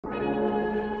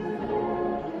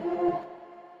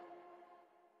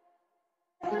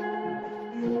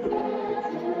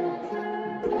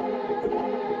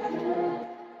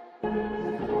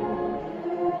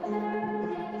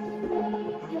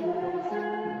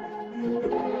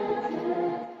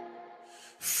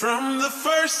From the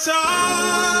first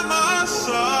time I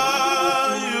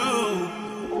saw you,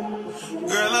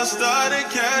 girl, I started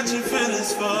catching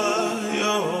feelings for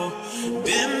you.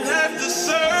 Didn't have to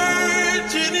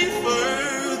search any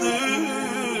further.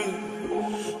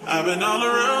 I've been all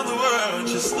around the world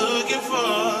just looking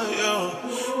for you.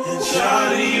 And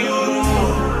shawty, you the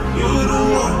one, you the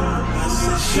one. I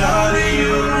said, shawty, you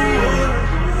the one.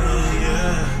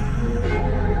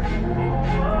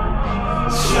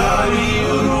 Shawty,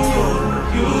 you the one,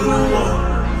 you the one.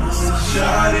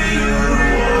 Shawty, you the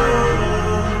one.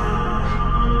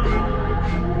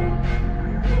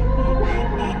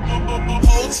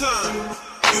 Whole time,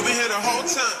 you been here the whole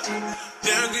time.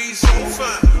 Damn girl, you so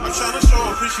fine. I'm tryna show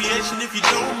appreciation if you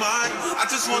don't mind. I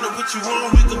just wanna put you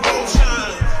on, we can both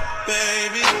shine.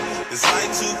 Baby, this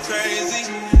life too crazy.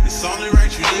 It's only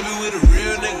right you living with a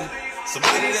real nigga.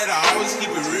 Somebody that I always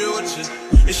keep it real with you.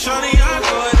 And shawty, I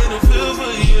go ahead and feel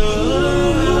for you.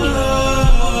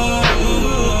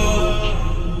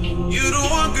 You the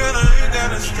one, girl, I ain't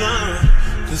gotta stunt.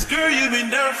 Cause girl, you been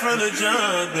down from the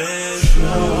jump, baby.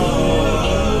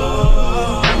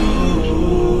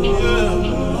 Yeah.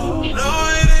 No,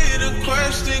 it ain't a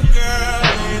question, girl.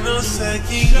 Ain't no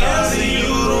second guessing.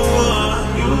 You the one,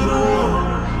 you the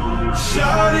one.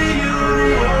 Shawty, you the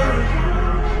one.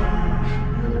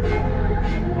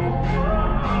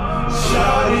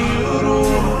 Shawty, you the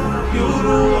one, you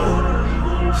the one.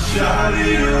 Shawty,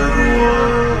 you the one.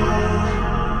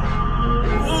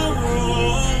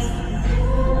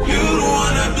 You the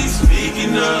one I be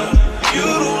speaking of. You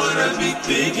the one I be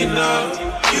thinking of.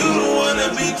 You the one I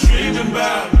be dreaming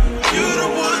about. You the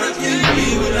one I can't be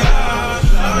without.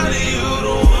 Shawty, you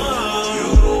the one, you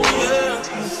the one. Yeah.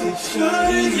 I said,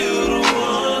 shawty, you the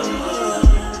one.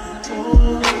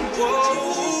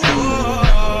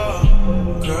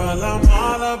 Girl, I'm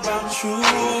all about you.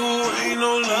 Ain't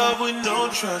no love with no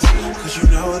trust. Cause you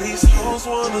know these hoes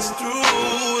want us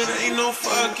through. It ain't no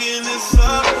fucking this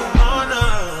up. Oh no.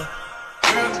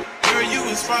 Girl, you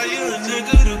inspire a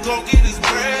nigga to go get his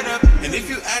bread up. And if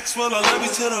you ask, well, I love you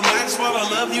to the max. Well, I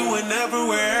love you whenever,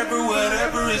 wherever,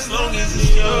 whatever, as long as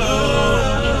it's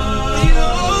yours.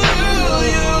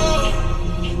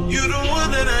 You the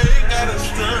one that I ain't gotta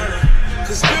stunt.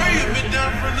 Cause girl, you been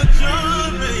down from the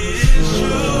jump, man. It's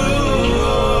you.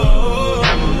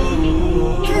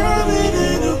 Girl, it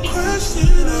ain't a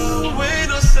question of wait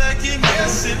no second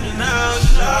guessing now.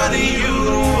 Shawty, you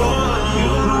the one,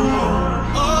 you the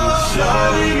one. Oh,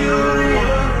 shawty, you the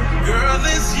one. Girl,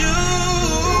 it's you.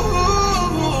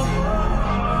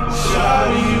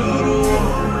 Shawty, you the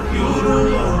one, you the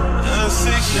one. I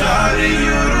say, shawty,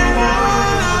 you the one.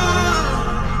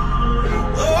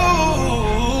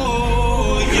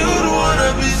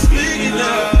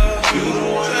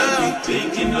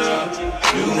 Thinking of,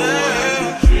 you the one I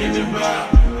keep dreaming about.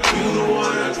 You the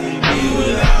one I can't be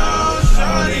without.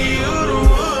 Shawty, you the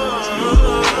one.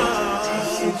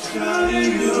 Shawty,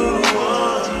 you the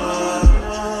one.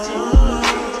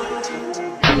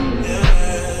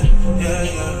 Yeah, yeah,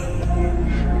 yeah.